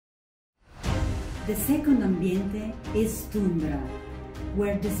The second ambiente is Tundra,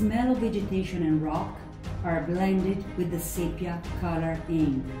 where the smell of vegetation and rock are blended with the sepia color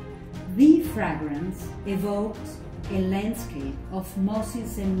ink. The fragrance evokes a landscape of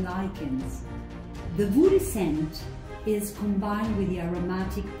mosses and lichens. The woody scent is combined with the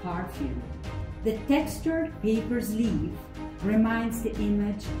aromatic perfume. The textured paper's leaf reminds the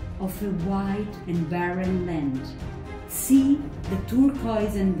image of a wide and barren land. See the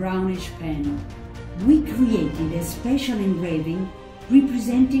turquoise and brownish pen. We created a special engraving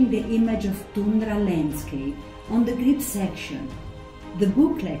representing the image of tundra landscape on the grip section. The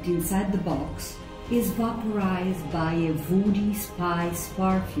booklet inside the box is vaporized by a woody spice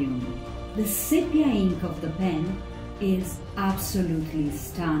perfume. The sepia ink of the pen is absolutely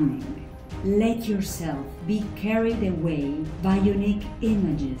stunning. Let yourself be carried away by unique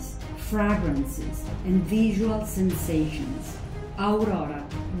images, fragrances, and visual sensations. Aurora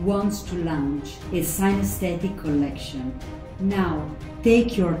wants to launch a synesthetic collection. Now,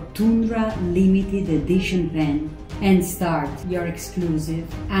 take your Tundra limited edition pen and start your exclusive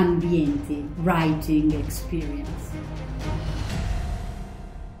Ambienti writing experience.